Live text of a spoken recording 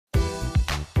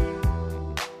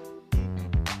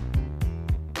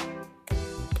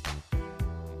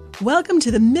Welcome to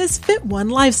the Misfit One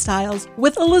Lifestyles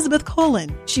with Elizabeth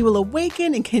Colin. She will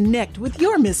awaken and connect with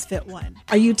your Misfit One.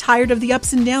 Are you tired of the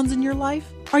ups and downs in your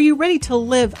life? Are you ready to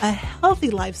live a healthy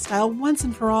lifestyle once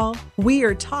and for all? We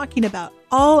are talking about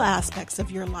all aspects of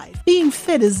your life. Being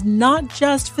fit is not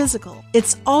just physical,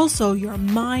 it's also your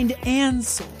mind and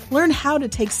soul. Learn how to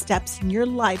take steps in your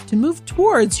life to move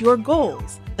towards your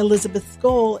goals. Elizabeth's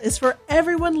goal is for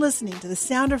everyone listening to the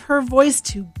sound of her voice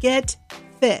to get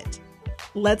fit.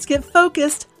 Let's get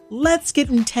focused, let's get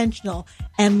intentional,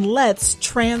 and let's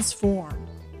transform.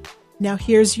 Now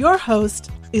here's your host,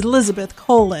 Elizabeth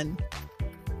Colin.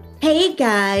 Hey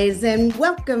guys, and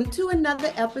welcome to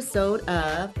another episode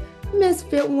of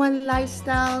Misfit One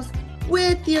Lifestyles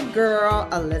with your girl,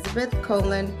 Elizabeth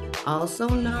Colin, also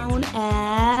known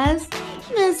as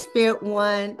Misfit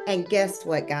One. And guess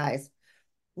what, guys?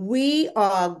 We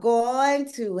are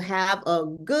going to have a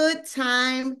good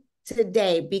time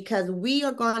today because we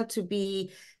are going to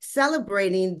be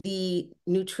celebrating the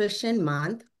Nutrition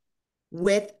Month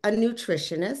with a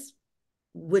nutritionist,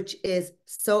 which is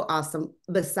so awesome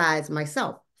besides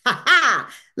myself. Ha ha!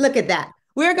 Look at that.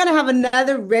 We're going to have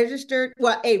another a registered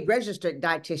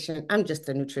dietitian. I'm just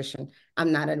a nutrition.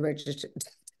 I'm not a registered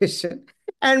dietitian.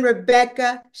 And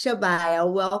Rebecca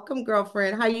Shubbiah. Welcome,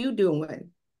 girlfriend. How you doing?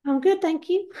 I'm good, thank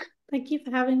you. Thank you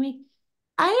for having me.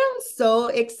 I am so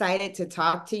excited to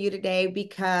talk to you today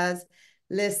because,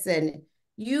 listen,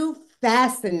 you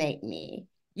fascinate me.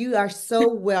 You are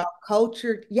so well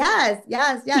cultured. Yes,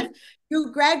 yes, yes.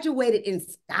 You graduated in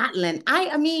Scotland.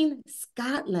 I mean,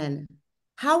 Scotland.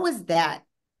 How was that?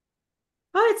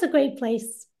 Oh, it's a great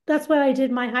place. That's where I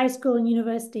did my high school and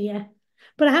university, yeah.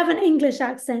 But I have an English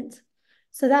accent,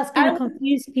 so that's going I to was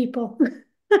confuse people.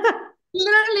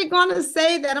 literally going to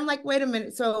say that. I'm like, wait a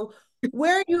minute. So,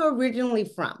 where are you originally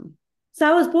from? So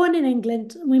I was born in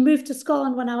England. We moved to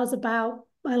Scotland when I was about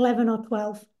 11 or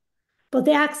 12, but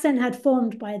the accent had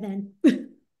formed by then.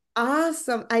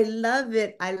 Awesome. I love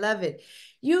it. I love it.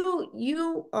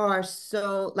 You are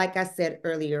so, like I said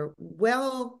earlier,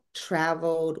 well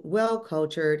traveled, well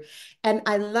cultured, and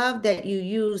I love that you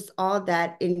used all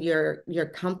that in your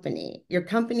company. Your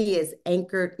company is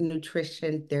Anchored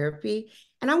Nutrition Therapy,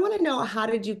 and I want to know, how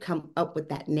did you come up with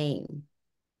that name?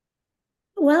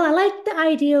 Well, I like the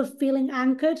idea of feeling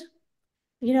anchored,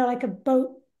 like a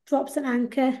boat drops an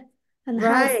anchor and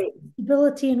has Right.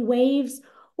 stability in waves,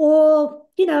 or,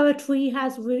 a tree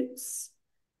has roots.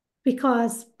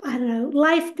 Because I don't know,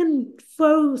 life can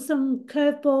throw some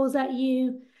curveballs at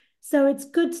you. So it's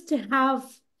good to have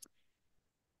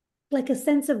like a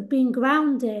sense of being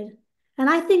grounded. And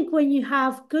I think when you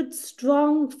have good,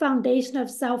 strong foundation of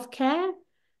self-care,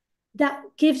 that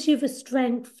gives you the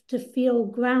strength to feel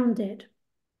grounded.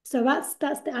 So that's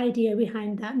the idea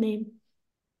behind that name.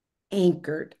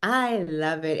 Anchored. I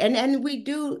love it. And we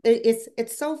do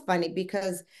it's so funny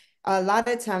because a lot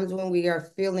of times when we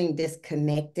are feeling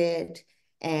disconnected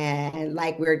and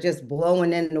like we're just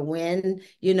blowing in the wind,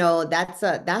 that's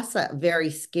a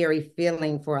very scary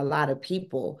feeling for a lot of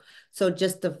people. So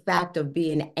just the fact of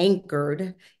being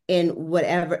anchored in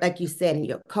whatever, like you said, in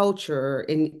your culture,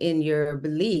 in your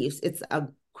beliefs, it's a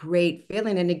great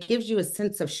feeling and it gives you a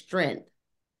sense of strength,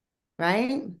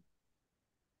 right?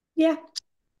 Yeah.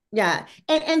 Yeah.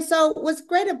 And so what's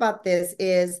great about this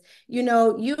is,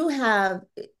 you have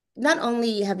not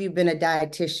only have you been a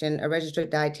dietitian, a registered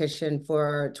dietitian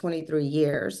for 23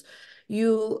 years,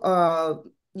 you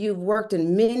you've worked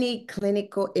in many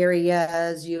clinical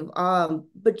areas,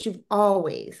 but you've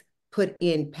always put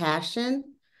in passion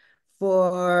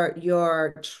for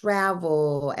your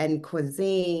travel and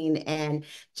cuisine and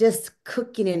just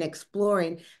cooking and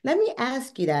exploring. Let me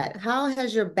ask you that. How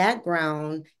has your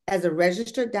background as a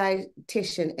registered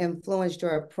dietitian influenced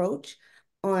your approach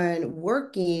on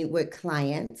working with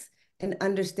clients and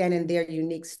understanding their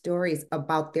unique stories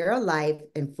about their life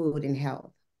and food and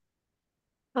health?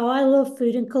 Oh, I love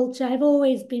food and culture. I've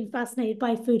always been fascinated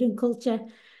by food and culture.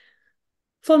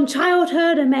 From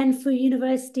childhood and then through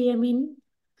university,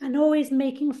 and always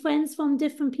making friends from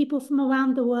different people from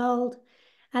around the world.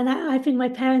 And I think my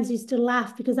parents used to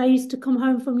laugh because I used to come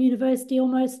home from university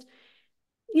almost,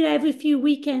 every few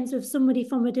weekends with somebody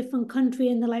from a different country,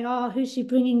 and they're like, "Oh, who's she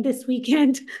bringing this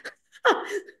weekend?"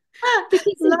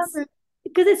 because Love it's it.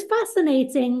 because it's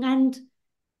fascinating, and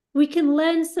we can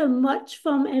learn so much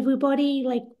from everybody,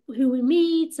 like who we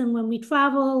meet and when we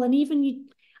travel. And even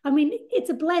it's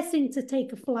a blessing to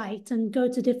take a flight and go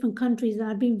to different countries. And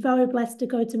I've been very blessed to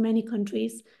go to many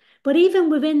countries. But even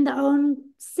within the own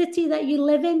city that you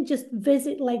live in, just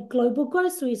visit like global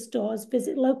grocery stores,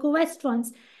 visit local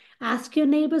restaurants, ask your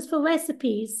neighbors for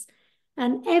recipes.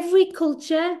 And every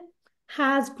culture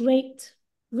has great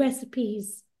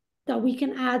recipes that we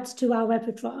can add to our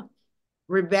repertoire.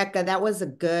 Rebecca, that was a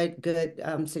good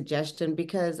suggestion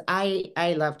because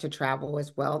I love to travel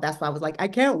as well. That's why I was like, I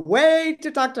can't wait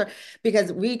to talk to her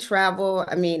because we travel.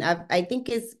 I mean, I think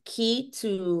it's key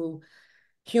to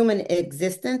human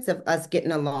existence of us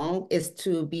getting along is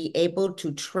to be able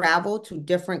to travel to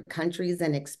different countries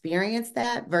and experience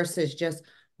that versus just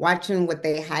watching what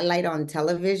they highlight on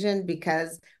television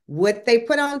because what they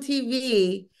put on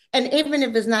TV, and even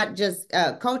if it's not just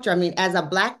culture, I mean, as a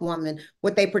Black woman,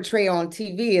 what they portray on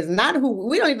TV is not who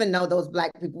we don't even know those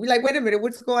Black people. We're like, wait a minute,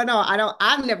 what's going on?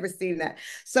 I've never seen that.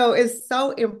 So it's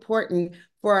so important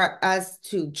for us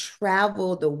to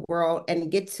travel the world and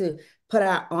get to put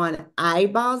our on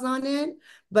eyeballs on it.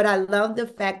 But I love the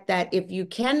fact that if you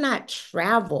cannot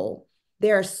travel,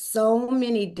 there are so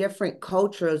many different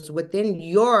cultures within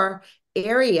your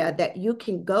area that you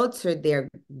can go to their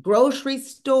grocery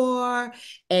store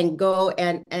and go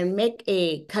and make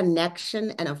a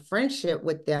connection and a friendship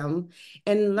with them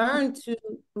and learn to,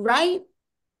 right?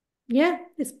 Yeah,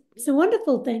 it's a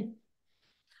wonderful thing.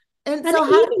 And And so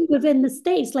how even within the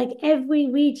states, like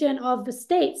every region of the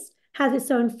states has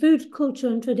its own food culture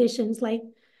and traditions. Like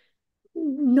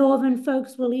northern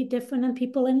folks will eat different than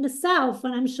people in the south.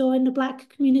 And I'm sure in the Black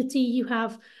community, you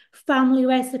have family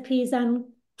recipes and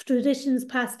traditions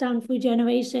passed down through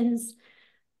generations.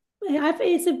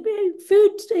 It's a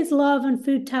food is love and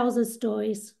food tells us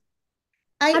stories.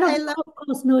 And I love, of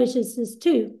course nourishes us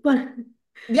too, but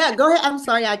yeah, go ahead. I'm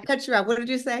sorry, I cut you off. What did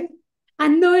you say?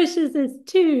 and nourishes us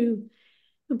too.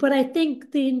 But I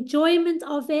think the enjoyment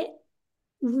of it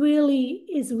really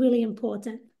is really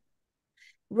important.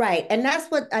 Right. And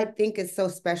that's what I think is so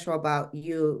special about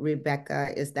you, Rebecca,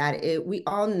 is that we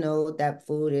all know that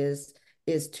food is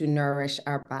to nourish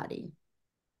our body.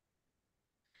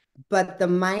 But the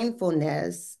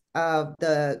mindfulness of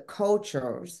the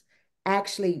cultures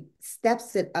actually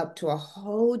steps it up to a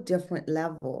whole different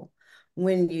level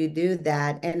when you do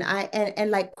that. And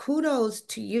and like kudos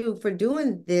to you for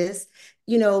doing this,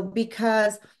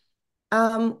 because we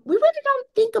really don't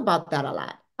think about that a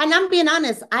lot. And I'm being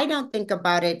honest, I don't think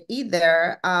about it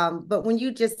either. But when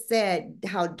you just said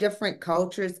how different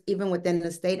cultures, even within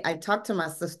the state, I talked to my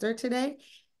sister today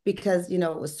because, it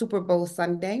was Super Bowl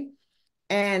Sunday.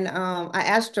 And I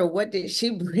asked her, what did she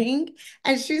bring?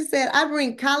 And she said, I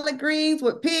bring collard greens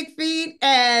with pig feet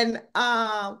and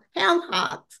ham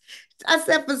hocks. I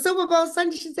said, for Super Bowl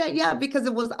Sunday? She said, yeah, because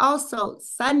it was also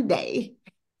Sunday.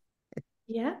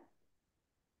 Yeah.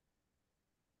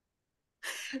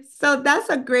 So that's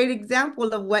a great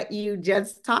example of what you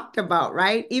just talked about,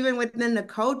 right? Even within the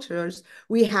cultures,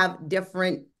 we have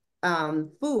different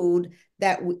food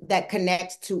that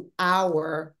connects to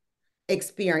our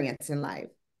experience in life.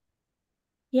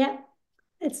 Yeah.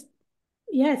 It's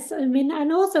yes. I mean,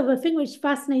 and also the thing which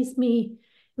fascinates me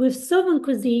with Southern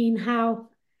cuisine, how,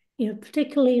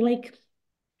 particularly like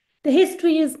the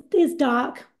history is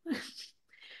dark,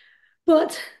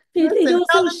 but it Listen, tell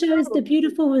also the shows the truth.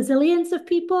 beautiful resilience of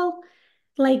people.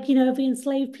 Like, the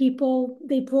enslaved people,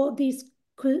 they brought these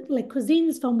like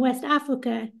cuisines from West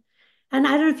Africa. And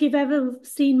I don't know if you've ever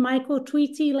seen Michael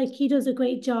Tweety, like he does a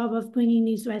great job of bringing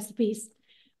these recipes.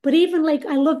 But even like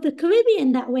I love the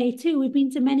Caribbean that way too. We've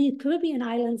been to many Caribbean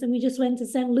islands and we just went to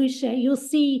St. Lucia. You'll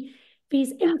see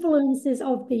these influences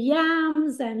of the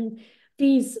yams and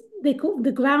these they call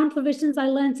the ground provisions I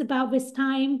learned about this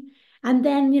time. And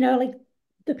then, like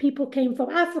the people came from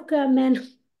Africa and then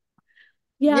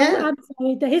yeah, Yeah. I'm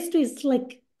sorry. The history is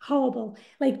like horrible.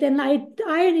 Like then I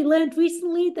only learned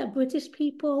recently that British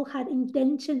people had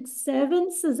indentured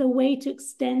servants as a way to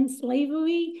extend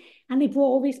slavery, and they brought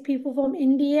all these people from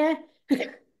India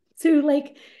to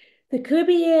like the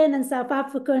Caribbean and South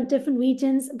Africa and different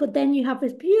regions. But then you have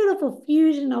this beautiful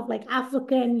fusion of like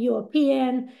African,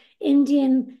 European,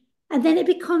 Indian, and then it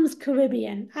becomes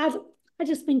Caribbean. I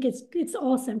just think it's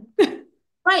awesome.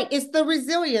 Right. It's the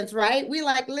resilience, right? We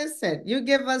like, listen, you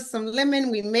give us some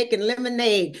lemon, we making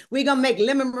lemonade. We gonna make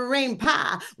lemon meringue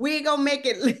pie. We gonna make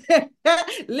it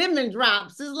lemon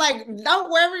drops. It's like, don't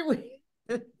worry.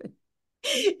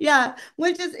 Yeah,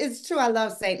 which is it's true. I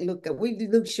love St. Lucia.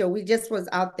 Lucia, we just was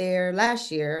out there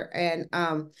last year, and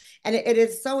it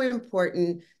is so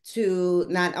important to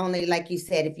not only, like you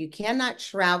said, if you cannot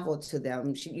travel to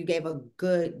them, you gave a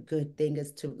good thing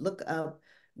is to look up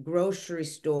grocery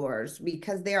stores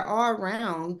because there are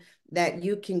around that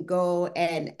you can go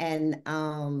and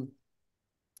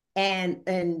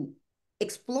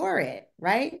explore it,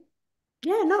 right?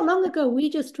 Yeah, not long ago, we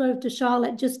just drove to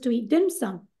Charlotte just to eat dim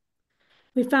sum.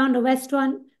 We found a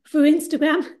restaurant through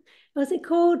Instagram. What's it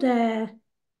called?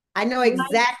 I know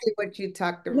rice, exactly what you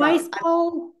talked rice about.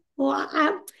 bowl,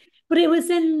 but it was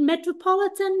in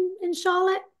Metropolitan in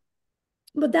Charlotte.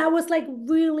 But that was like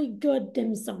really good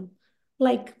dim sum,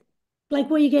 like like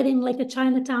what you get in like a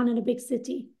Chinatown in a big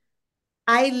city.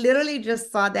 I literally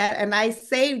just saw that and I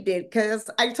saved it because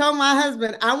I told my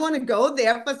husband I want to go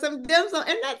there for some dim sum.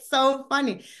 And that's so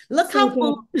funny. Look So how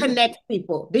food good. connects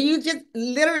people. Do you just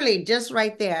literally just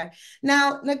right there?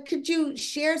 Now, could you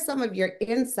share some of your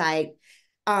insight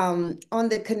on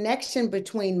the connection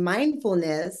between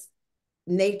mindfulness,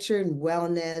 nature, and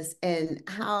wellness, and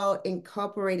how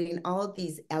incorporating all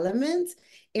these elements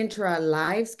into our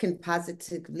lives can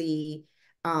positively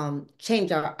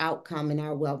change our outcome and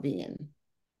our well-being?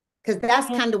 Because that's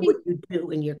Yeah, kind of what you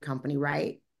do in your company,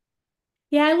 right?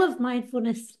 yeah, I love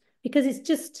mindfulness because it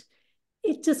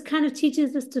just kind of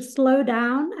teaches us to slow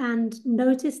down and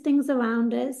notice things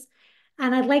around us.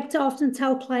 And I'd like to often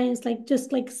tell clients, like,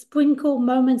 just like sprinkle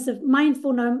moments of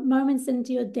mindful moments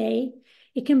into your day.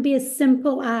 It can be as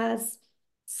simple as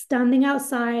standing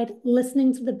outside,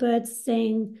 listening to the birds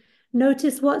sing,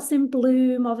 notice what's in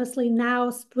bloom. Obviously, now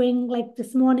spring, like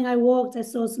this morning I walked, I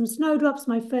saw some snowdrops,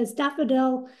 my first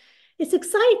daffodil. It's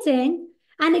exciting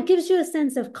and it gives you a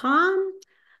sense of calm.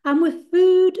 And with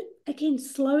food, again,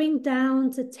 slowing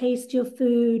down to taste your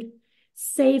food,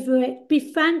 savor it, be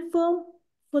thankful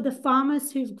for the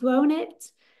farmers who've grown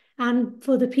it and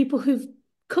for the people who've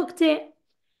cooked it.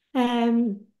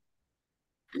 And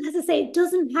as I say, it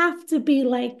doesn't have to be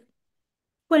like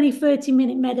 20,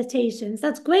 30-minute meditations.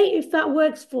 That's great if that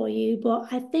works for you, but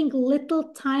I think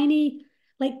little tiny,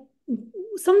 like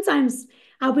sometimes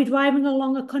I'll be driving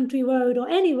along a country road or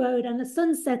any road and the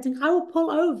sun's setting, I will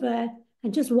pull over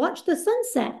and just watch the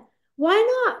sunset. Why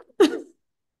not?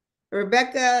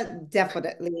 Rebecca,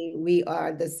 definitely we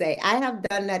are the same. I have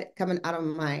done that coming out of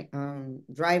my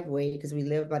driveway because we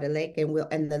live by the lake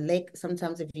and the lake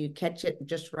sometimes if you catch it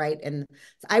just right and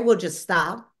I will just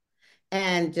stop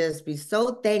and just be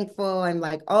so thankful and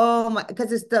like oh my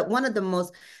because it's the one of the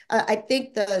most I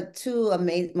think the two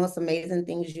most amazing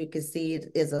things you can see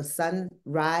is a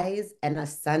sunrise and a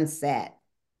sunset.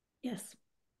 Yes,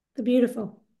 the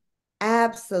beautiful.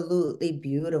 Absolutely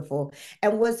beautiful.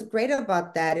 And what's great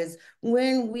about that is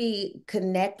when we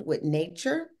connect with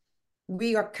nature,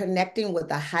 we are connecting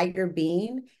with a higher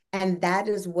being. And that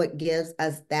is what gives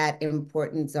us that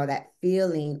importance or that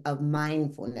feeling of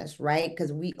mindfulness, right?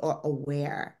 Because we are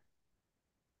aware.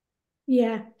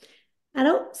 Yeah.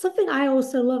 Something I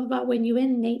also love about when you're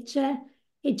in nature,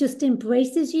 it just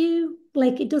embraces you.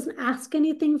 Like it doesn't ask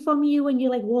anything from you when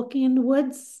you're like walking in the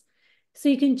woods. So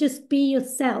you can just be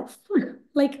yourself.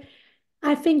 Like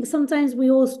I think sometimes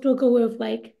we all struggle with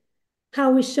like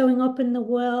how we're showing up in the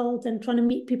world and trying to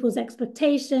meet people's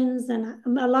expectations. And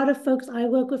a lot of folks I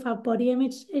work with have body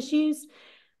image issues.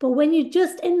 But when you're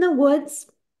just in the woods,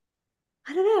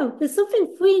 I don't know, there's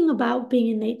something freeing about being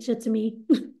in nature to me.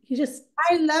 You just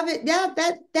I love it. Yeah,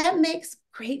 that makes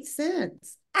great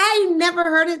sense. I never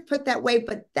heard it put that way,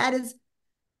 but that is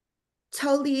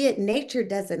totally it. Nature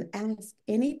doesn't ask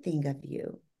anything of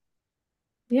you.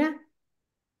 yeah,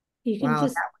 you can Wow,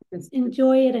 just that was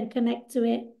enjoy it and connect to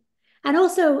it. And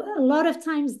also, a lot of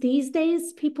times these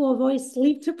days, people are very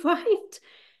sleep deprived.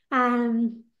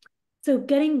 Um, so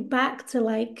getting back to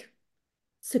like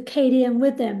circadian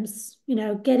rhythms,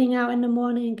 getting out in the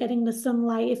morning and getting the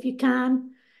sunlight if you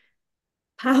can,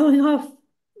 powering off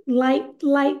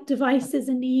light devices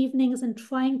in the evenings and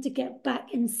trying to get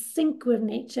back in sync with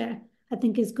nature, I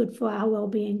think is good for our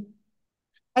well-being.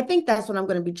 I think that's what I'm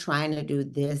going to be trying to do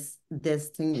this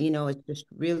thing, it's just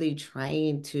really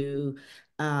trying to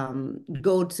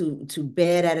go to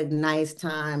bed at a nice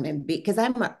time and be because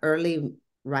I'm an early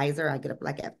riser. I get up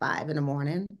like at 5 in the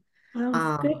morning. Wow,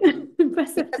 good. Um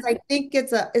Impressive. because I think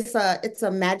it's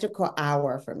a magical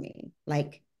hour for me.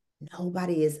 Like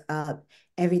nobody is up.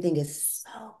 Everything is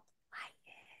so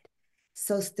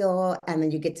so still, and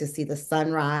then you get to see the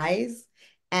sunrise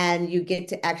and you get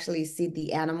to actually see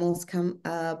the animals come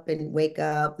up and wake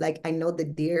up. Like I know the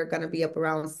deer are going to be up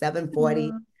around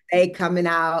 7:40, Uh, they coming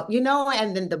out,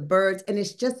 and then the birds, and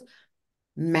it's just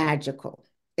magical.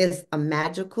 It's a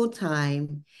magical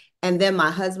time. And then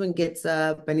my husband gets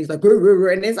up and he's like, "Roo, roo,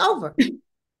 roo," and it's over.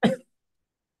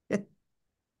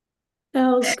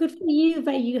 So good for you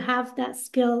that you have that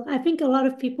skill. I think a lot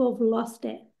of people have lost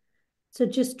it. So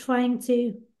just trying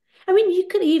to, I mean, you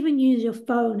could even use your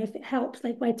phone if it helps,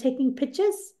 like by taking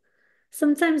pictures.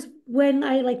 Sometimes when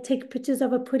I like take pictures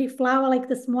of a pretty flower, like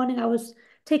this morning, I was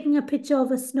taking a picture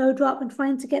of a snowdrop and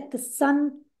trying to get the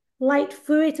sunlight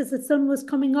through it as the sun was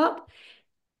coming up.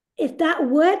 If that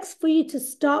works for you to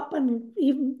stop and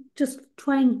even just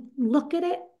try and look at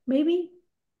it, maybe.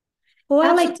 Or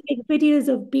I like to Absolutely. make videos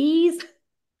of bees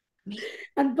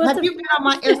and Have you been on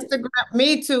my butterflies. Instagram?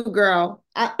 Me too, girl.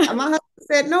 My husband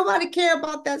said nobody care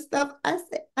about that stuff. I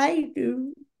said I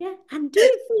do. Yeah, and do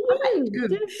it for I you. Do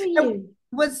do. it for And you.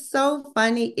 what's so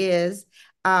funny is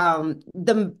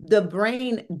the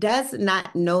brain does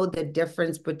not know the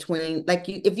difference between like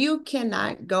if you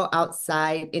cannot go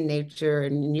outside in nature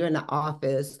and you're in the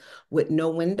office with no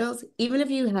windows, even if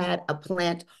you had a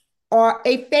plant or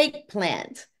a fake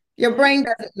plant, your Yeah. brain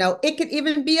doesn't know. It could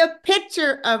even be a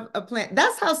picture of a plant.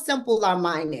 That's how simple our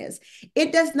mind is.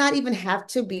 It does not even have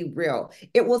to be real.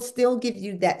 It will still give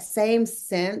you that same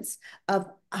sense of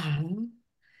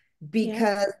Yeah.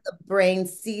 because the brain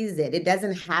sees it. It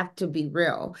doesn't have to be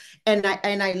real. And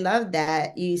I love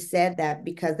that you said that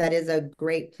because that is a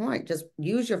great point. Just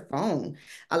use your phone.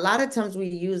 A lot of times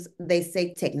they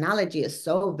say technology is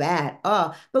so bad.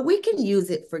 Oh, but we can use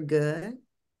it for good,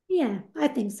 Yeah, I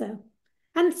think so.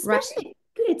 And right? especially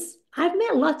I've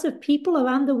met lots of people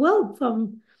around the world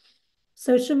from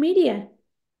social media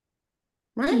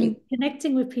and Right.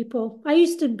 connecting with people. I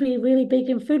used to be really big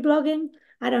in food blogging.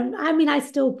 I mean, I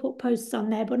still put posts on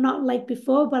there, but not like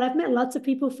before. But I've met lots of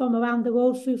people from around the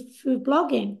world through food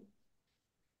blogging.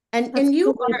 And That's a you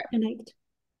good way to connect.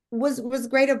 was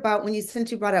great about when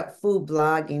since you brought up food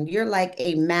blogging, you're like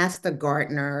a master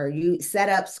gardener. You set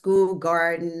up school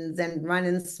gardens and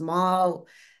running small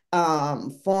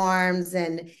farms.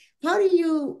 And how do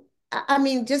you, I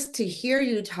mean, just to hear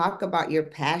you talk about your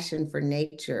passion for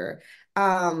nature,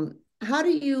 how do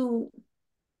you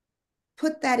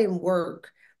put that in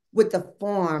work with the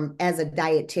farm as a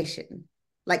dietitian?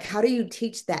 Like, how do you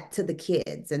teach that to the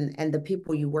kids and the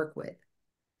people you work with?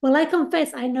 Well, I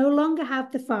confess, I no longer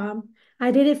have the farm.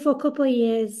 I did it for a couple of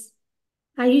years.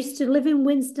 I used to live in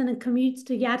Winston and commute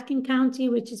to Yadkin County,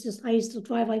 which is just, I used to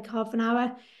drive like half an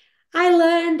hour. I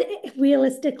learned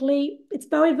realistically, it's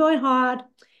very, very hard.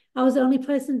 I was the only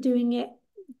person doing it.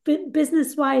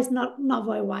 Business wise, not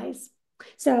very wise.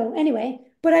 So anyway,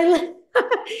 but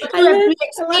But I you learned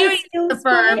a lot of experienced skills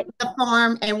from it. the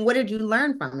farm, and what did you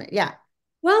learn from it? Yeah.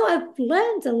 Well, I've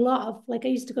learned a lot of, like, I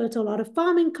used to go to a lot of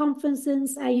farming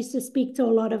conferences. I used to speak to a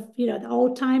lot of, the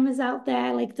old timers out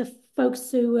there, like the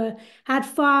folks who had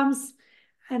farms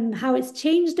and how it's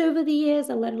changed over the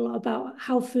years. I learned a lot about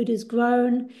how food is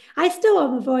grown. I still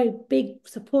am a very big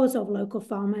supporter of local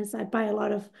farmers. I buy a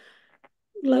lot of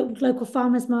local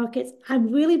farmers markets.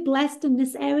 I'm really blessed in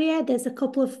this area. There's a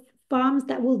couple of farms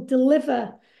that will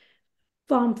deliver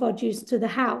farm produce to the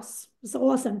house. It's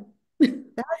awesome.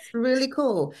 That's really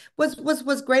cool.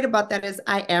 What's great about that is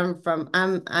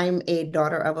I'm a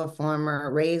daughter of a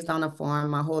farmer, raised on a farm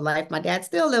my whole life. My dad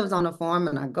still lives on a farm,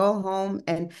 and I go home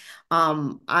and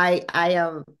I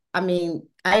am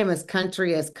I am as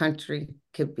country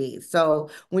could be. So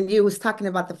when you was talking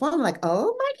about the farm, I'm like,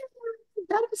 oh my God,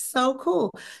 that is so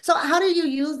cool. So how do you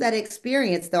use that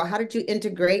experience though? How did you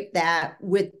integrate that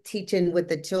with teaching with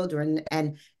the children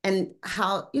and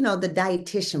how, the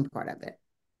dietitian part of it?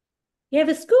 Yeah,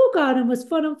 the school garden was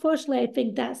fun. Unfortunately, I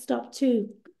think that stopped too.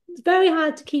 It's very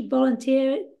hard to keep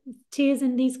volunteers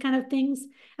in these kind of things.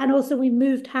 And also we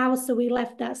moved house, so we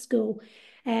left that school.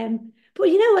 But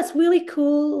you know what's really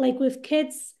cool, like with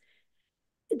kids,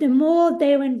 the more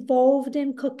they're involved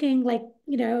in cooking, like,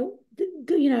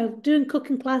 doing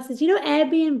cooking classes.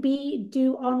 Airbnb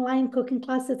do online cooking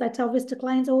classes. I tell this to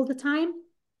clients all the time.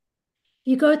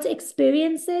 You go to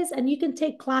experiences and you can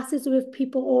take classes with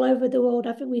people all over the world.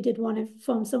 I think we did one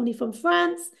from somebody from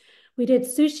France. We did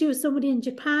sushi with somebody in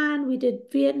Japan. We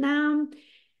did Vietnam.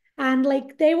 And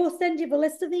like they will send you the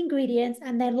list of the ingredients.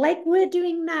 And then, like we're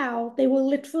doing now, they will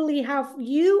literally have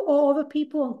you or other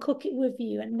people and cook it with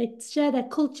you. And they share their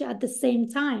culture at the same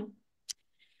time.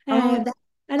 Oh, Um, that's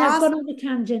and I've awesome. gone on a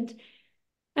tangent.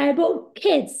 But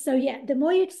kids, so yeah, the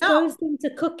more you No. expose them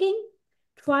to cooking,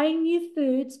 trying new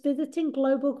foods, visiting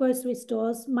global grocery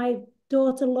stores. My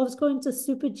daughter loves going to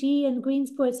Super G in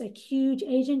Greensboro. It's a huge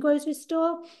Asian grocery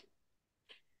store.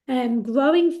 And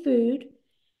growing food.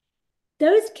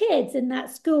 Those kids in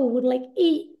that school would like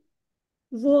eat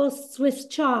raw Swiss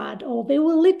chard, or they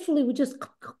will literally would just,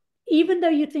 even though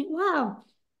you think, wow,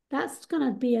 that's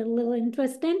gonna be a little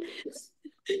interesting.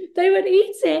 They would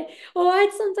eat it. Or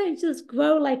I'd sometimes just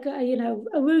grow like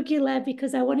arugula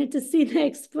because I wanted to see the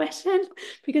expression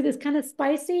because it's kind of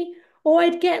spicy. Or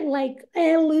I'd get like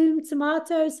heirloom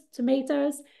tomatoes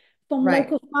from Right.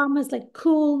 local farmers, like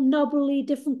cool, knobbly,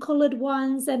 different colored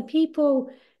ones. And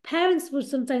parents would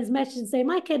sometimes message and say,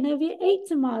 my kid never ate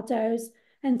tomatoes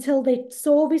until they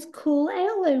saw these cool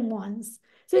heirloom ones.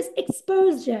 So it's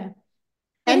exposure.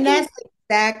 And And again,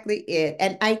 exactly it.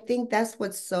 And I think that's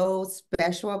what's so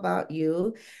special about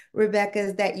you, Rebecca,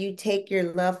 is that you take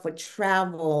your love for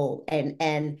travel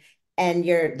and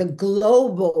your the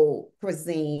global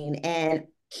cuisine and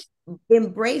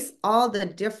embrace all the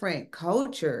different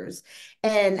cultures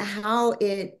and how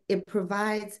it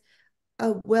provides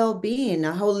a well-being,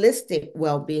 a holistic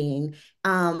well-being.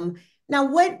 Now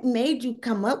what made you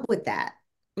come up with that?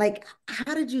 Like,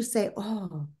 how did you say,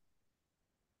 oh,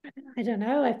 I don't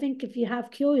know. I think if you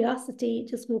have curiosity, it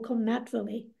just will come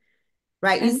naturally.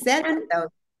 right? You said that And though.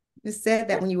 You said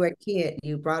that when you were a kid,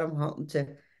 you brought them home to,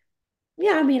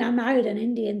 yeah, I mean, I married an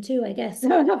Indian too, I guess.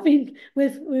 So I've been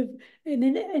with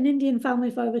an Indian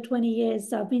family for over 20 years.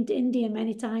 So I've been to India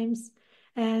many times.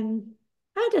 Um,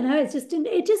 I don't know,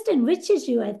 it just enriches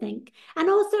you, I think. And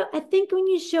also, I think when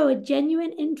you show a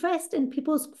genuine interest in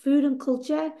people's food and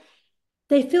culture,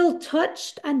 they feel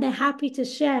touched and they're happy to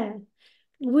share.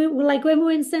 We like when we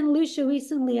were in St. Lucia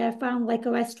recently, I found like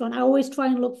a restaurant. I always try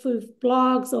and look through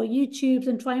blogs or YouTubes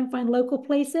and try and find local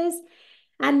places.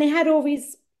 And they had all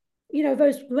these,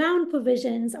 those ground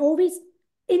provisions, all these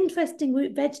interesting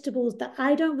root vegetables that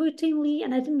I don't routinely eat,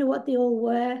 and I didn't know what they all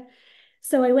were.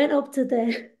 So I went up to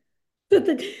the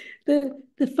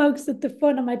the folks at the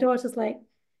front, and my daughter's like,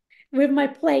 with my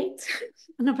plate.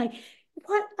 And I'm like,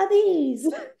 what are these?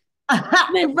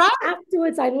 And then right?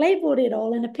 afterwards, I labeled it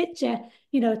all in a picture,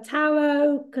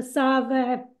 taro,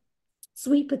 cassava,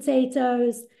 sweet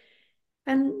potatoes.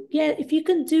 And yeah, if you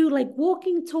can do like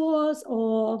walking tours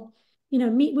or,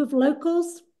 meet with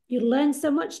locals, you learn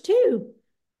so much too.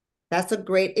 That's a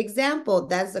great example.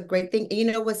 That's a great thing. You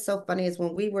know what's so funny is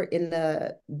when we were in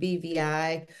the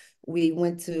BVI, we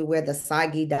went to where the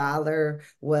soggy dollar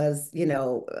was,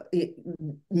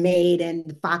 made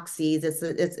and Foxy's. It's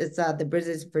the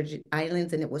British Virgin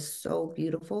Islands, and it was so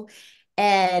beautiful.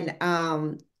 And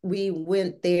we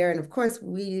went there, and of course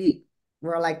we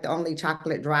were like the only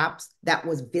chocolate drops that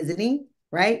was visiting,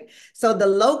 right? So the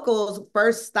locals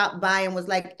first stopped by and was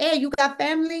like, "Hey, you got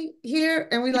family here?"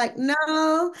 And we like,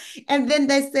 "No." And then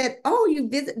they said, "Oh, you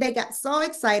visit." They got so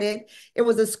excited. It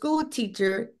was a school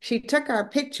teacher. She took our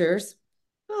pictures so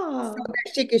Oh,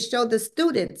 that she could show the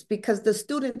students because the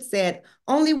students said,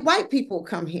 "Only white people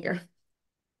come here."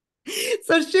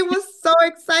 So she was so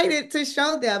excited to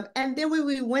show them. And then when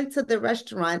we went to the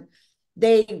restaurant,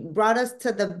 they brought us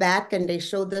to the back and they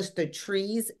showed us the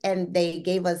trees and they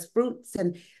gave us fruits.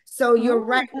 And so you're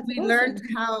right. oh, that's We learned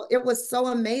awesome. how it was so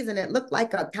amazing. It looked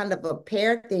like a kind of a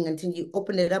pear thing until you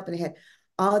opened it up and it had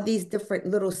all these different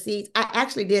little seeds. I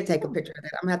actually did take a Oh, picture of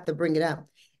that. I'm gonna have to bring it up.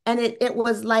 And it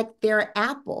was like their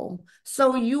apple.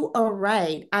 So you are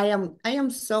right. I am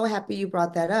so happy you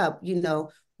brought that up.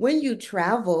 When you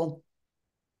travel,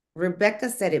 Rebecca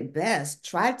said it best.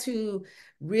 Try to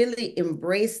really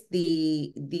embrace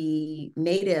the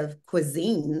native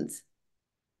cuisines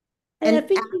I and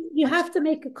think ask you have questions. to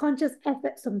make a conscious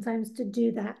effort sometimes to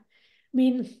do that. I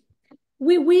mean,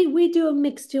 we do a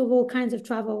mixture of all kinds of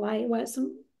travel, right? Where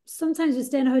sometimes we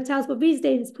stay in hotels, but these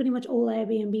days it's pretty much all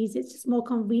Airbnbs. It's just more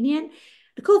convenient.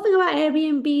 The cool thing about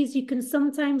Airbnbs, you can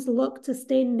sometimes look to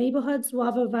stay in neighborhoods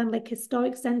rather than like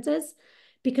historic centers,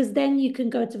 because then you can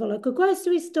go to the local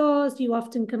grocery stores. You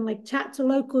often can like chat to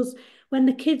locals. When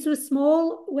the kids were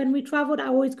small, when we traveled, I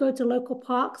always go to local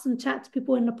parks and chat to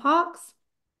people in the parks.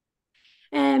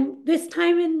 This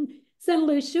time in St.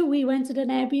 Lucia, we rented an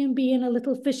Airbnb in a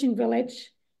little fishing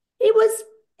village. It was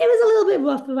it was a little bit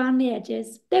rough around the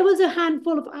edges. There was a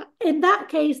handful of, in that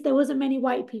case, there wasn't many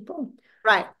white people.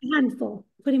 Right. A handful,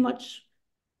 pretty much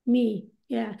me.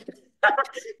 Yeah.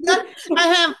 Not a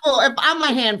handful. If I'm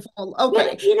a handful,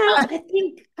 But okay. I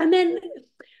think, and then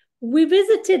we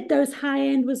visited those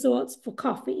high-end resorts for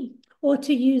coffee or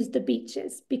to use the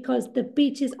beaches because the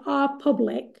beaches are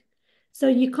public.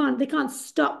 So they can't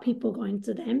stop people going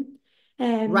to them.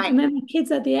 Right. And then my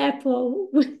kids at the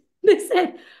airport, they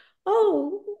said,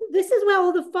 "Oh, this is where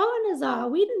all the foreigners are.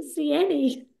 We didn't see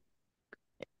any."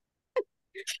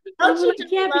 And Don't we're you like,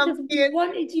 just "Yeah, love because we kids?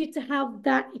 wanted you to have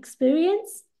that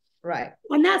experience." Right.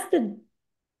 And that's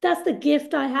the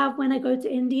gift I have when I go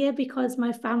to India because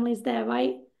my family's there,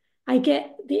 right? I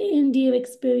get the India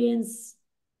experience.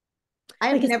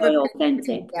 I've Like it's never very been to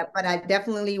authentic. India, but I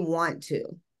definitely want to.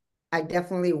 I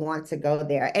definitely want to go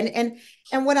there. And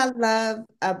what I love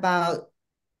about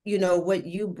what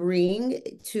you bring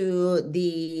to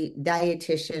the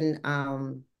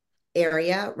dietitian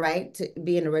area, right? To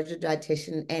being a registered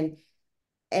dietitian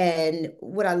and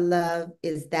what I love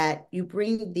is that you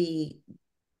bring the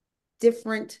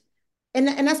different and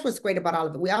that's what's great about all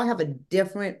of it. We all have a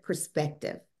different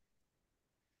perspective.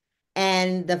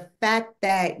 And the fact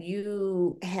that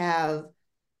you have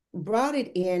brought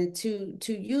it in to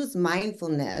use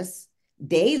mindfulness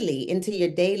daily into your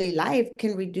daily life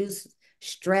can reduce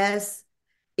stress.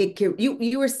 It can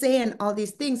you were saying all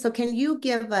these things. So can you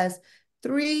give us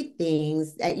three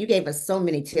things that you gave us so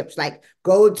many tips, like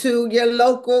go to your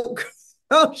local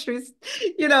grocery,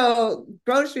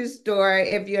 grocery store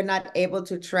if you're not able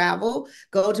to travel,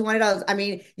 go to one of those. I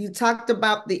mean, you talked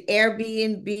about the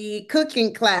Airbnb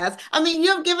cooking class. I mean,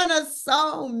 you've given us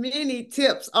so many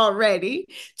tips already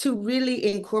to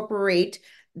really incorporate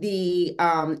the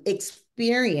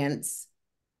experience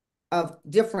of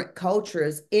different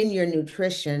cultures in your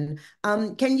nutrition.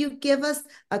 Can you give us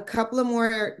a couple of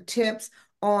more tips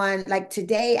on, like,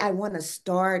 today I want to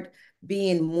start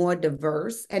being more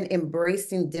diverse and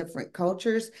embracing different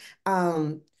cultures?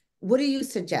 What do you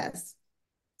suggest?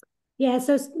 Yeah,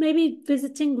 so maybe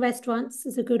visiting restaurants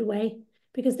is a good way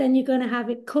because then you're going to have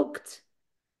it cooked,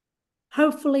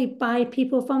 hopefully by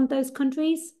people from those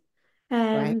countries,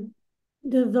 Right. um,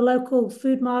 the local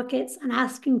food markets, and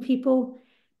asking people,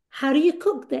 how do you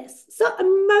cook this? So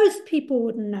most people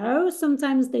would know.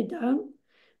 Sometimes they don't,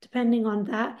 depending on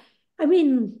that. I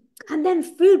mean, and then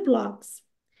food blogs,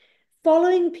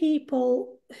 following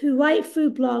people who write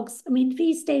food blogs. I mean,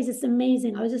 these days it's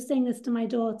amazing. I was just saying this to my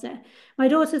daughter. My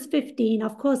daughter's 15.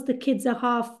 Of course, the kids are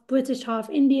half British, half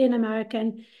Indian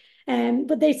American.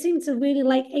 But they seem to really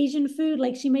like Asian food.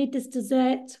 Like she made this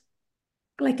dessert,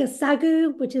 like a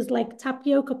sagu, which is like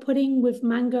tapioca pudding with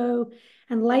mango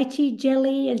and lychee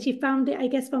jelly. And she found it, I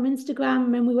guess, from Instagram.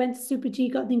 And then we went to Super G,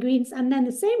 got the ingredients. And then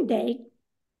the same day,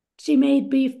 she made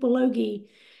beef bulgogi,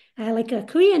 like a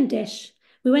Korean dish.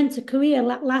 We went to Korea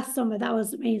last summer. That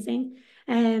was amazing.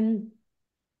 Um,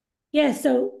 yeah,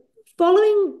 so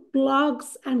following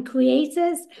blogs and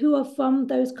creators who are from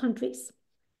those countries.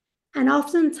 And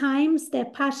oftentimes they're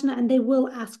passionate and they will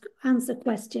answer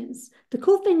questions. The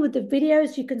cool thing with the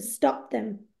videos, you can stop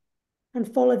them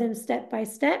and follow them step by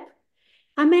step.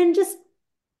 And then just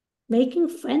making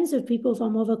friends with people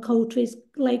from other cultures.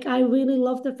 Like I really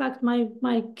love the fact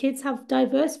my kids have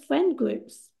diverse friend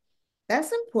groups.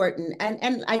 That's important.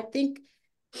 And I think,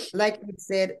 like you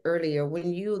said earlier,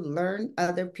 when you learn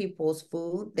other people's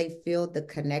food, they feel the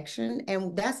connection.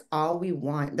 And that's all we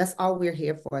want. That's all we're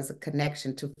here for, is a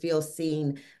connection, to feel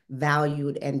seen,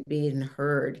 valued, and being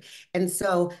heard. And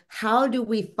so, how do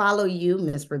we follow you,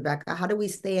 Miss Rebecca? How do we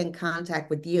stay in contact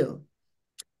with you?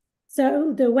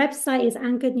 So the website is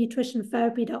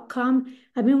anchorednutritiontherapy.com.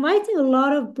 I've been writing a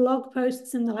lot of blog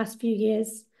posts in the last few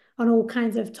years on all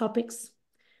kinds of topics.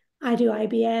 I do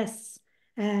IBS,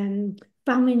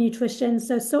 family nutrition.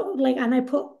 So sort of like, and I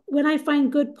put, when I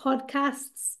find good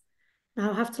podcasts,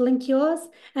 I'll have to link yours.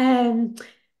 Um,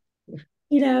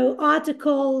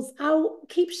 articles, I'll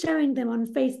keep sharing them on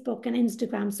Facebook and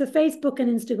Instagram. So Facebook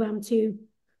and Instagram too.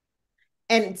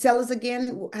 And tell us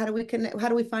again, how do we connect? How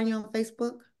do we find you on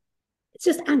Facebook? It's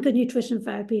just Anchored Nutrition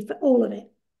Therapy for all of it.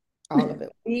 All of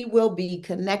it. We will be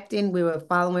connecting, we were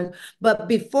following. But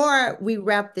before we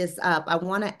wrap this up, I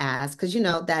want to ask, because you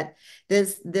know that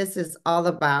this is all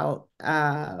about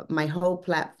my whole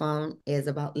platform is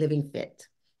about living fit.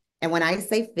 And when I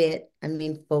say fit, I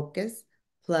mean focus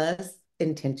plus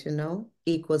intentional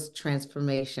equals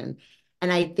transformation.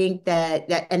 And I think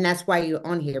that and that's why you're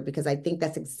on here, because I think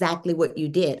that's exactly what you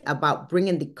did, about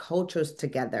bringing the cultures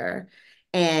together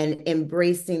and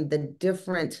embracing the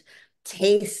different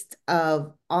taste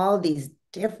of all these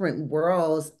different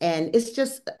worlds. And it's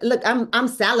just, look, I'm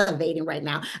salivating right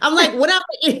now. I'm like, what I'm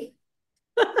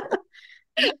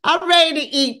I'm ready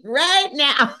to eat right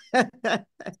now.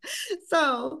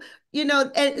 So,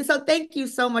 and so thank you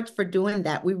so much for doing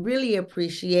that. We really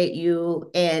appreciate you.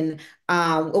 And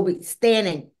we'll be staying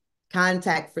in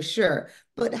contact for sure.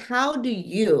 But how do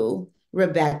you,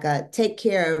 Rebecca, take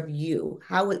care of you?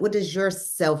 What does your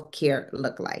self-care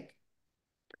look like?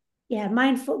 Yeah,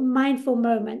 mindful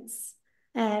moments.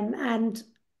 And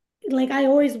like I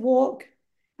always walk.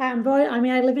 I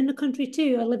mean, I live in the country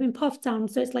too. I live in Pufftown,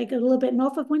 so it's like a little bit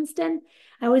north of Winston.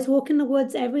 I always walk in the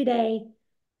woods every day.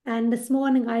 And this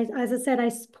morning, as I said,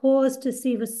 I paused to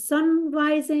see the sun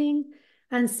rising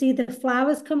and see the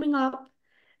flowers coming up.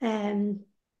 Um,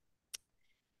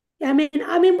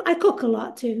 I cook a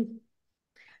lot too.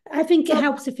 I think it So,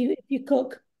 helps if you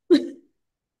cook.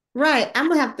 right, I'm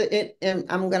gonna have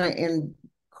to, I'm gonna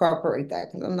incorporate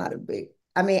that because I'm not a big.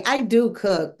 I mean, I do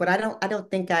cook, but I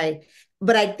don't think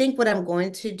but I think what I'm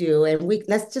going to do, and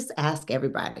let's just ask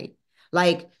everybody.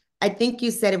 Like, I think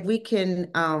you said if we can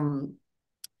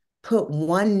put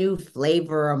one new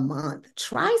flavor a month,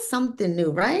 try something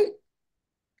new, right?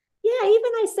 Yeah,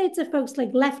 even I say to folks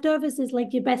like leftovers is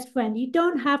like your best friend. You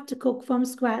don't have to cook from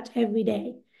scratch every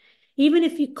day. Even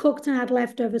if you cooked and had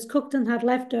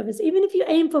leftovers, even if you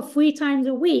aim for 3 times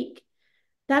a week,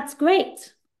 that's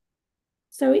great.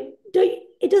 So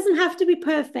it doesn't have to be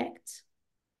perfect.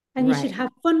 And you should have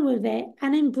fun with it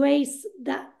and embrace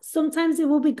that sometimes it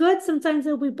will be good, sometimes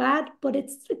it will be bad, but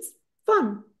it's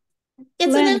fun.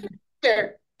 It's an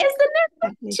adventure. It's an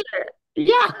adventure.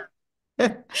 Yeah.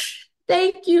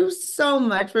 Thank you so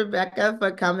much, Rebecca,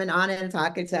 for coming on and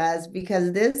talking to us,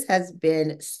 because this has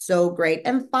been so great.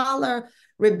 And follow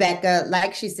Rebecca,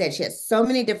 like she said, she has so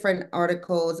many different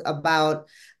articles about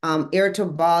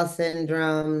irritable bowel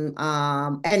syndrome.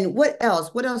 And what else?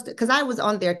 What else? Because I was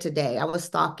on there today. I was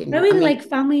stalking. I really like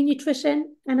family nutrition,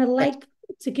 and I like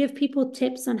to give people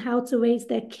tips on how to raise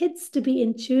their kids to be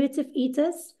intuitive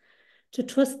eaters, to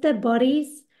trust their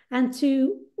bodies, and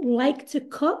to like to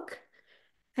cook.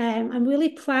 I'm really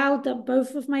proud that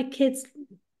both of my kids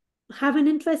have an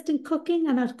interest in cooking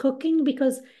and are cooking,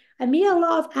 because I meet a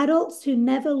lot of adults who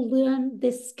never learn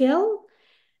this skill.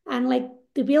 And like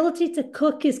the ability to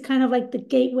cook is kind of like the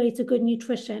gateway to good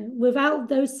nutrition. Without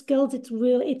those skills,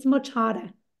 it's much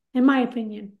harder, in my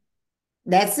opinion.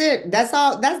 That's it. That's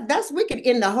all. We could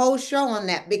end the whole show on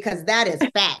that, because that is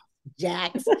fact,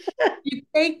 Jax.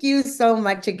 Thank you so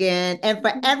much again. And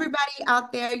for everybody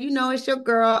out there, it's your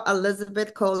girl,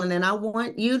 Elizabeth Colin, and I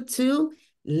want you to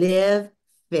live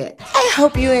fit. I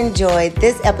hope you enjoyed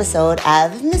this episode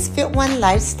of Misfit One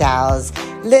Lifestyles.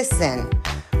 Listen,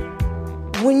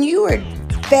 when you are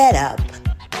fed up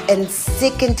and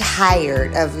sick and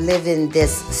tired of living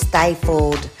this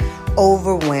stifled,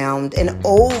 overwhelmed, and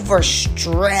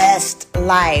overstressed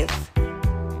life,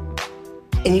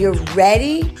 and you're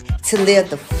ready to live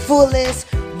the fullest,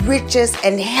 richest,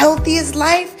 and healthiest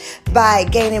life by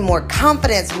gaining more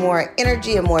confidence, more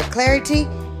energy, and more clarity,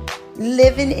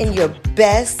 living in your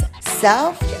best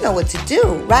self, you know what to do,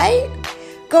 right?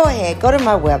 Go ahead, go to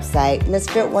my website,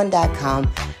 misfit1.com.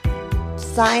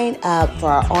 Sign up for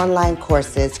our online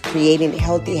courses, Creating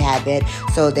Healthy Habit,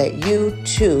 so that you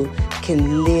too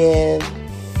can live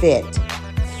fit,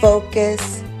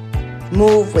 focus,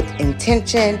 move with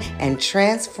intention, and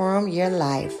transform your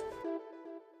life.